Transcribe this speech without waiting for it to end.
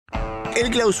¿El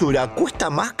Clausura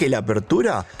cuesta más que la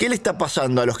Apertura? ¿Qué le está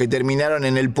pasando a los que terminaron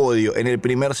en el podio en el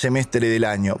primer semestre del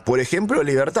año? Por ejemplo,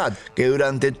 Libertad, que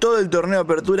durante todo el torneo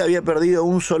Apertura había perdido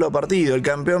un solo partido, el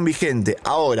campeón vigente.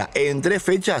 Ahora, en 3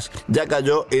 fechas, ya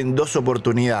cayó en 2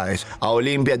 oportunidades. A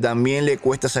Olimpia también le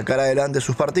cuesta sacar adelante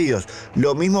sus partidos.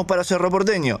 Lo mismo para Cerro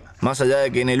Porteño, más allá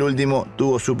de que en el último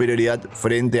tuvo superioridad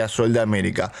frente a Sol de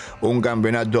América. Un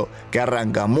campeonato que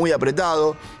arranca muy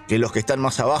apretado, que los que están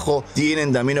más abajo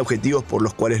tienen también objetivos por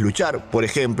los cuales luchar, por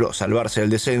ejemplo, salvarse del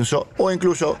descenso, o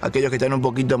incluso aquellos que están un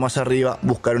poquito más arriba,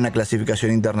 buscar una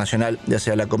clasificación internacional, ya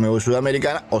sea a la Conmebol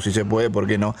Sudamericana o, si se puede, ¿por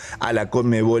qué no?, a la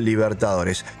Conmebol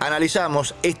Libertadores.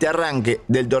 Analizamos este arranque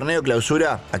del torneo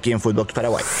Clausura aquí en Footbox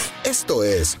Paraguay. Esto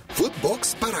es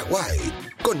Footbox Paraguay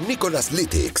con Nicolás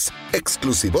Litix,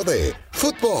 exclusivo de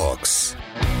Footbox.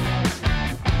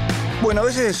 Bueno, a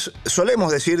veces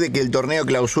solemos decir de que el torneo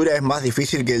Clausura es más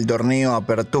difícil que el torneo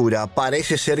Apertura.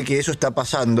 Parece ser que eso está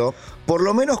pasando, por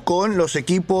lo menos con los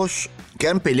equipos que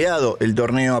han peleado el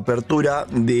torneo Apertura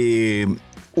de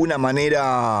una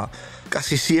manera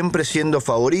casi siempre siendo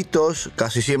favoritos,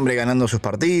 casi siempre ganando sus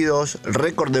partidos,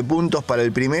 récord de puntos para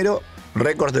el primero,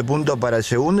 récord de puntos para el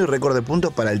segundo y récord de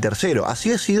puntos para el tercero.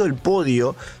 Así ha sido el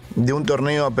podio de un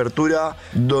torneo Apertura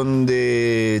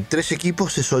donde 3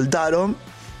 equipos se soltaron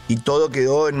y todo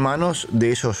quedó en manos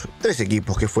de esos 3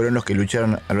 equipos que fueron los que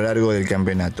lucharon a lo largo del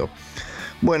campeonato.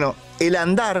 Bueno, el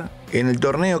andar en el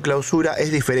torneo Clausura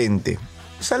es diferente,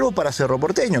 salvo para Cerro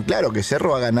Porteño. Claro que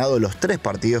Cerro ha ganado los 3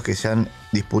 partidos que se han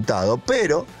disputado,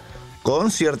 pero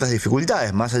con ciertas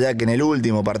dificultades, más allá que en el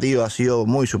último partido ha sido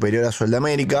muy superior a Sol de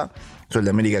América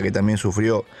que también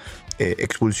sufrió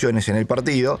expulsiones en el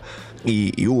partido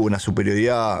y hubo una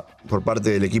superioridad por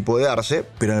parte del equipo de Arce,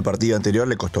 pero en el partido anterior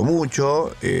le costó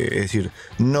mucho, es decir,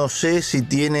 no sé si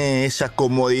tiene esa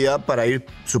comodidad para ir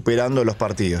superando los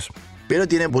partidos. Pero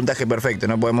tiene puntaje perfecto,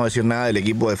 no podemos decir nada del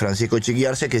equipo de Francisco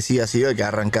Chiquiarce, que sí ha sido el que ha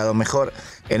arrancado mejor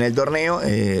en el torneo,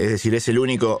 es decir, es el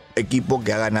único equipo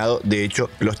que ha ganado, de hecho,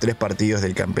 los 3 partidos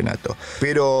del campeonato.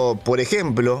 Pero, por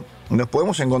ejemplo, nos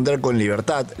podemos encontrar con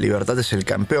Libertad. Libertad es el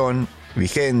campeón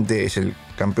vigente, es el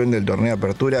campeón del torneo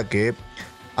Apertura que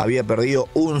había perdido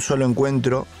un solo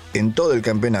encuentro en todo el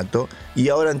campeonato y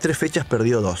ahora en 3 fechas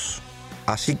perdió 2.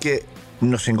 Así que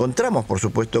nos encontramos, por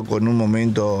supuesto, con un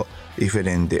momento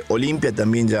diferente. Olimpia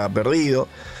también ya ha perdido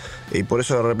y por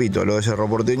eso repito, lo de Cerro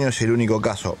Porteño es el único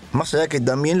caso. Más allá que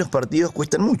también los partidos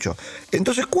cuestan mucho.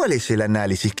 Entonces, ¿cuál es el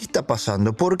análisis? ¿Qué está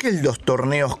pasando? ¿Por qué los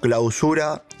torneos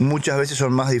Clausura muchas veces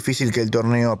son más difíciles que el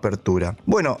torneo Apertura?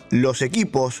 Bueno, los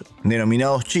equipos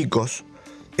denominados chicos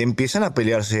empiezan a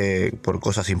pelearse por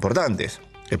cosas importantes.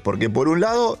 Porque por un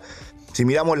lado, si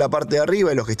miramos la parte de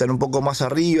arriba y los que están un poco más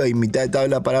arriba y mitad de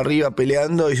tabla para arriba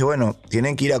peleando, dice, bueno,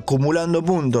 tienen que ir acumulando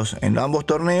puntos en ambos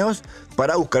torneos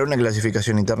para buscar una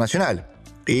clasificación internacional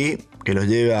y que los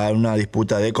lleve a una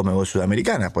disputa de Conmebol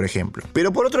Sudamericana, por ejemplo.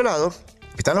 Pero por otro lado,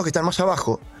 están los que están más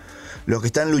abajo, los que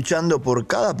están luchando por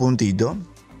cada puntito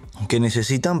que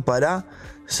necesitan para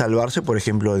salvarse, por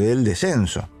ejemplo, del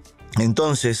descenso.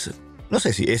 Entonces, no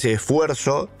sé si ese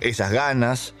esfuerzo, esas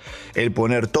ganas, el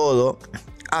poner todo,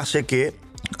 hace que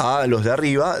a los de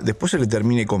arriba después se le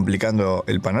termine complicando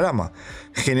el panorama.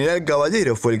 General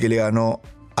Caballero fue el que le ganó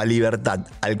a Libertad,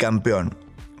 al campeón.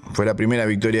 Fue la primera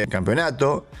victoria del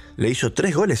campeonato. Le hizo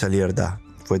 3 goles a Libertad.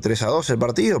 Fue 3-2 el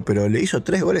partido, pero le hizo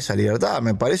 3 goles a Libertad.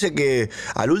 Me parece que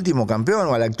al último campeón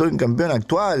o al actual campeón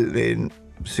actual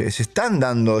se están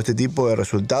dando este tipo de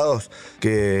resultados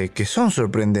que son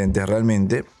sorprendentes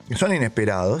realmente, que son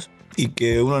inesperados y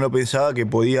que uno no pensaba que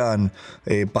podían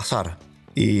pasar.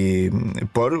 Y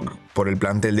por el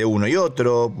plantel de uno y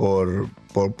otro,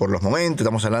 por los momentos.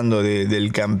 Estamos hablando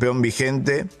del campeón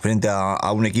vigente frente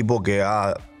a un equipo que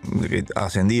ha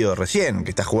ascendido recién,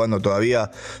 que está jugando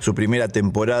todavía su primera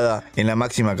temporada en la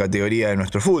máxima categoría de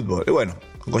nuestro fútbol. Y bueno,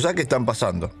 cosas que están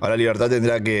pasando. Ahora Libertad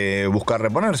tendrá que buscar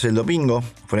reponerse el domingo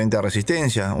frente a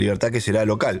Resistencia. Libertad que será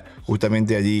local,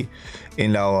 justamente allí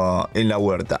en la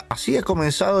Huerta. Así ha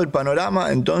comenzado el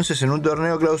panorama entonces en un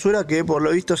torneo Clausura que por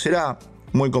lo visto será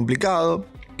muy complicado,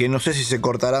 que no sé si se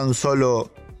cortarán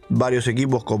solo varios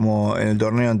equipos como en el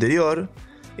torneo anterior,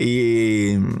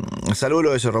 y salvo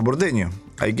lo de Cerro Porteño.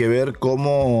 Hay que ver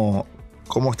cómo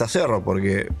está Cerro,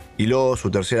 porque hiló su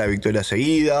 3ª victoria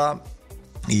seguida,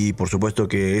 y por supuesto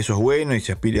que eso es bueno y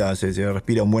se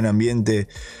respira un buen ambiente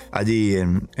allí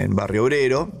en Barrio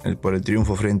Obrero por el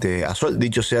triunfo frente a Sol.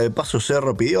 Dicho sea de paso,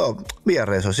 Cerro pidió vía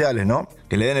redes sociales, ¿no?,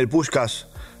 que le den el pushcas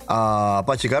a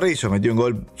Pachi Carrizo. Metió un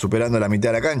gol superando la mitad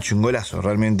de la cancha, un golazo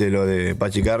realmente lo de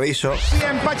Pachi Carrizo.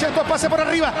 Bien, Pacheco, pase por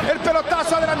arriba, el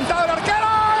pelotazo adelantado del arquero.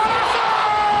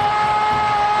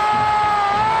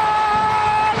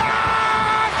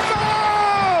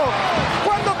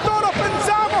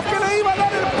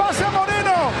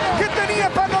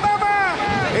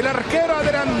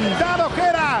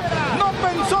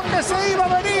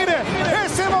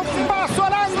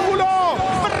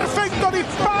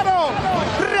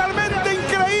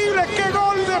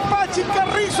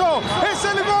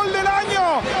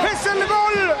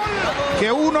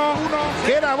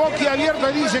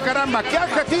 despierta y dice, caramba, qué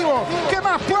adjetivo, ¿qué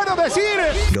más puedo decir?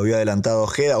 Lo había adelantado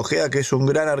Ojeda, que es un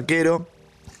gran arquero,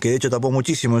 que de hecho tapó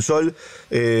muchísimo el sol,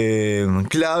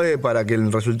 clave para que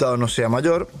el resultado no sea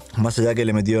mayor, más allá que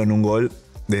le metieron un gol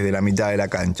desde la mitad de la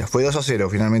cancha. Fue 2-0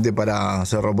 finalmente para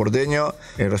Cerro Porteño.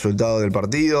 El resultado del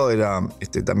partido era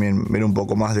también ver un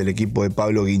poco más del equipo de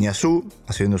Pablo Guiñazú,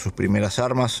 haciendo sus primeras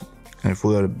armas en el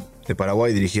fútbol de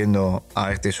Paraguay, dirigiendo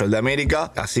a este Sol de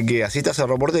América. Así que así está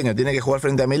Cerro Porteño. Tiene que jugar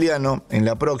frente a Emiliano en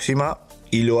la próxima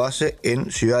y lo hace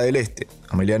en Ciudad del Este.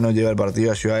 Emiliano lleva el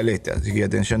partido a Ciudad del Este, así que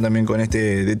atención también con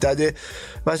este detalle.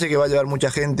 Parece que va a llevar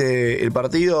mucha gente el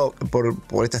partido por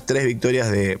estas 3 victorias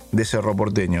de Cerro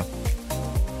Porteño.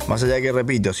 Más allá de que,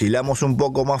 repito, si hilamos un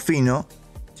poco más fino,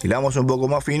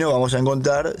 vamos a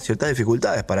encontrar ciertas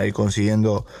dificultades para ir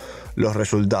consiguiendo los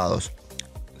resultados.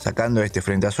 Sacando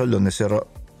frente a Sol, donde Cerro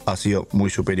ha sido muy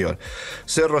superior.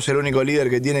 Cerro es el único líder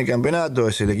que tiene el campeonato,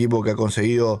 es el equipo que ha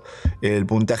conseguido el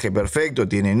puntaje perfecto,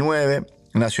 tiene 9.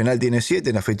 Nacional tiene 7,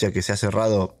 en la fecha que se ha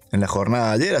cerrado en la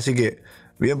jornada de ayer, así que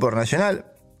bien por Nacional,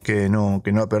 que no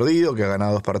ha perdido, que ha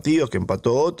ganado 2 partidos, que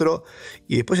empató otro.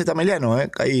 Y después está Emiliano,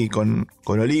 ahí con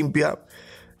Olimpia.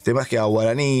 El tema es que a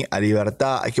Guaraní, a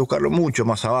Libertad, hay que buscarlo mucho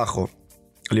más abajo.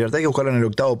 A Libertad hay que buscarlo en el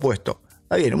 8º puesto.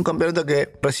 Está bien, un campeonato que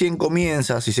recién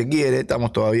comienza, si se quiere.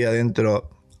 Estamos todavía dentro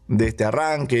de este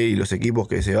arranque y los equipos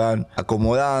que se van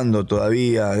acomodando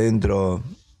todavía dentro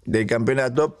del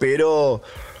campeonato, pero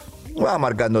va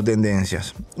marcando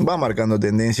tendencias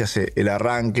el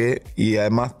arranque, y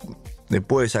además le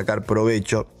puede sacar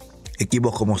provecho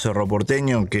equipos como Cerro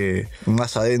Porteño, que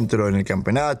más adentro en el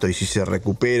campeonato, y si se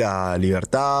recupera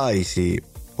Libertad y si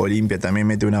Olimpia también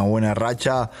mete una buena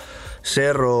racha,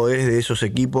 Cerro es de esos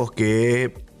equipos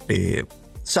que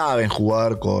saben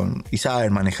jugar y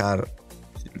saben manejar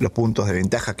los puntos de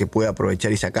ventaja que puede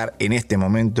aprovechar y sacar en este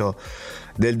momento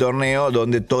del torneo,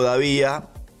 donde todavía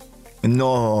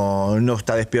no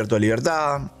está despierto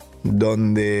Libertad,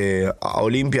 donde a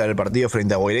Olimpia el partido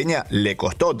frente a Guaireña le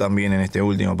costó también en este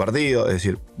último partido. Es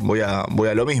decir, voy a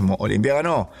lo mismo, Olimpia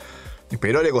ganó,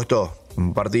 pero le costó.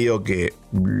 Un partido que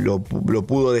lo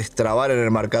pudo destrabar en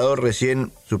el marcador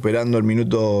recién superando el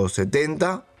minuto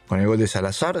 70 con el gol de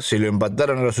Salazar. Se lo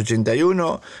empataron a los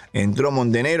 81, entró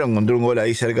Montenegro, encontró un gol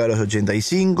ahí cerca de los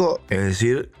 85, es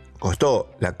decir, costó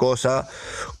la cosa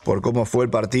por cómo fue el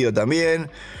partido también.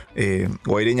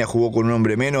 Guaireña jugó con un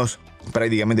hombre menos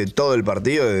prácticamente todo el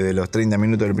partido, desde los 30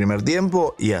 minutos del primer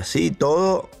tiempo, y así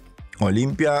todo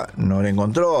Olimpia no le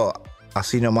encontró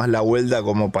así nomás la vuelta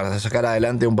como para sacar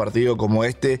adelante un partido como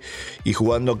este, y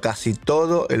jugando casi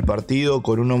todo el partido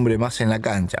con un hombre más en la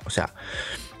cancha. O sea,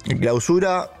 en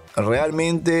Clausura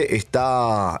realmente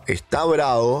está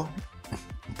bravo,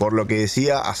 por lo que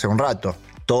decía hace un rato.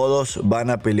 Todos van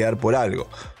a pelear por algo.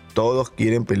 Todos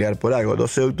quieren pelear por algo.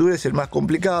 12 de octubre es el más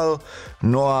complicado.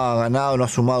 No ha ganado, no ha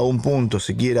sumado un punto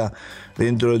siquiera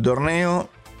dentro del torneo.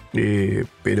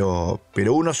 Pero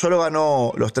uno solo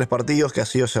ganó los 3 partidos, que ha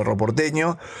sido Cerro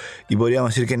Porteño. Y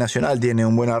podríamos decir que Nacional tiene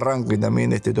un buen arranque también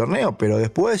de este torneo. Pero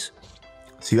después,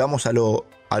 si vamos a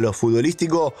lo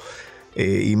futbolístico,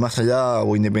 y más allá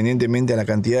o independientemente a la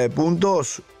cantidad de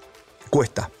puntos,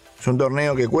 cuesta. Es un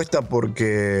torneo que cuesta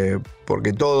porque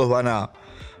todos van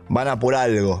a por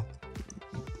algo.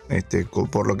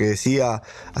 Por lo que decía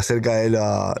acerca de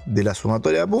la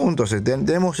sumatoria de puntos,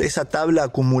 tenemos esa tabla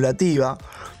acumulativa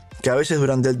que a veces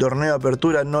durante el torneo de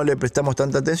Apertura no le prestamos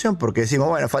tanta atención, porque decimos,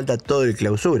 bueno, falta todo el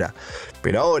Clausura.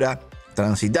 Pero ahora,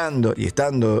 transitando y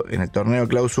estando en el torneo de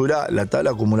Clausura, la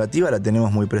tabla acumulativa la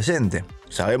tenemos muy presente.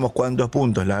 Sabemos cuántos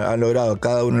puntos han logrado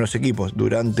cada uno de los equipos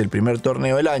durante el primer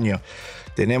torneo del año.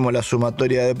 Tenemos la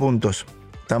sumatoria de puntos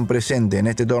tan presente en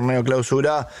este torneo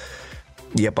Clausura,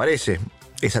 y aparece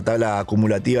esa tabla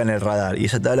acumulativa en el radar. Y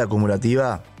esa tabla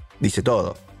acumulativa dice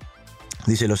todo.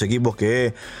 Dice los equipos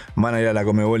que van a ir a la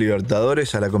Conmebol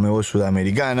Libertadores, a la Conmebol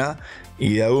Sudamericana,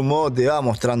 y de algún modo te va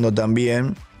mostrando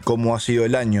también cómo ha sido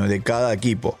el año de cada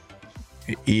equipo.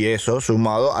 Y eso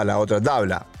sumado a la otra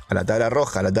tabla, a la tabla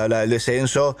roja, a la tabla del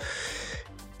descenso.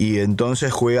 Y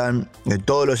entonces juegan,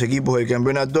 todos los equipos del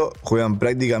campeonato juegan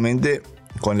prácticamente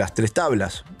con las 3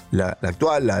 tablas. La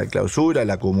actual, la de Clausura,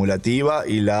 la acumulativa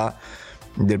y la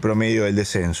del promedio del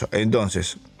descenso.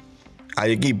 Entonces,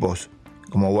 hay equipos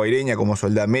como Guaireña, como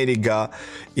Sol de América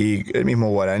y el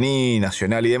mismo Guaraní,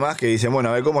 Nacional y demás, que dicen, bueno,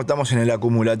 a ver cómo estamos en el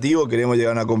acumulativo, queremos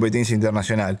llegar a una competencia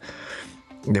internacional.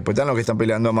 Después están los que están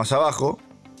peleando más abajo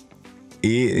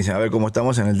y dicen, a ver cómo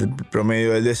estamos en el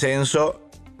promedio del descenso,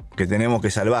 que tenemos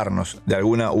que salvarnos de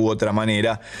alguna u otra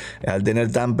manera. Al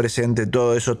tener tan presente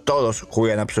todo eso, todos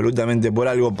juegan absolutamente por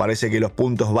algo. Parece que los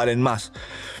puntos valen más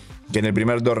que en el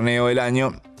primer torneo del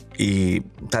año, y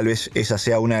tal vez esa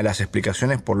sea una de las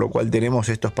explicaciones por lo cual tenemos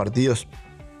estos partidos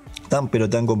tan pero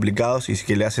tan complicados y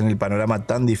que le hacen el panorama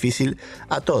tan difícil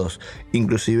a todos,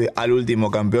 inclusive al último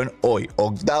campeón, hoy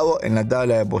octavo en la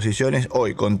tabla de posiciones,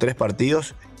 hoy con 3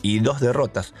 partidos y 2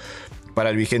 derrotas para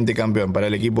el vigente campeón, para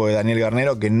el equipo de Daniel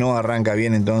Garnero, que no arranca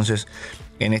bien entonces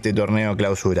en este torneo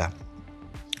clausura.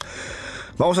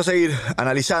 Vamos a seguir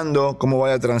analizando cómo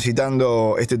vaya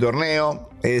transitando este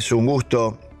torneo. Es un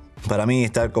gusto para mí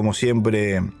estar como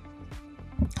siempre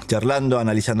charlando,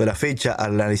 analizando la fecha,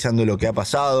 analizando lo que ha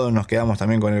pasado. Nos quedamos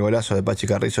también con el golazo de Pachi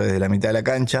Carrizo desde la mitad de la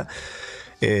cancha.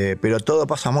 Pero todo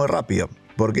pasa muy rápido,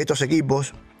 porque estos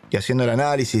equipos, y haciendo el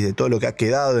análisis de todo lo que ha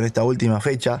quedado en esta última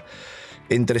fecha,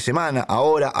 entre semana,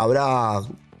 ahora habrá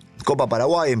Copa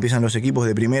Paraguay, empiezan los equipos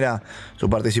de primera su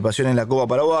participación en la Copa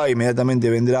Paraguay, inmediatamente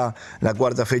vendrá la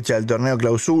 4ª fecha del torneo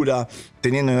clausura,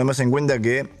 teniendo además en cuenta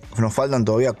que nos faltan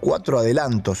todavía 4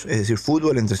 adelantos, es decir,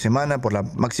 fútbol entre semana por la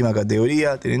máxima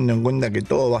categoría, teniendo en cuenta que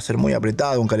todo va a ser muy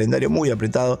apretado, un calendario muy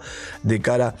apretado de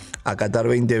cara a Qatar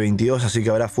 2022, así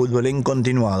que habrá fútbol en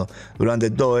continuado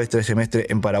durante todo este semestre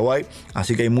en Paraguay,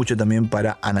 así que hay mucho también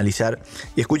para analizar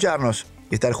y escucharnos.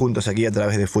 Estar juntos aquí a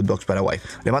través de Footbox Paraguay.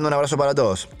 Les mando un abrazo para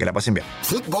todos. Que la pasen bien.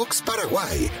 Footbox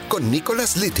Paraguay con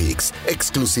Nicolas Litix,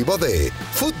 exclusivo de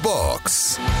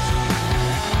Footbox.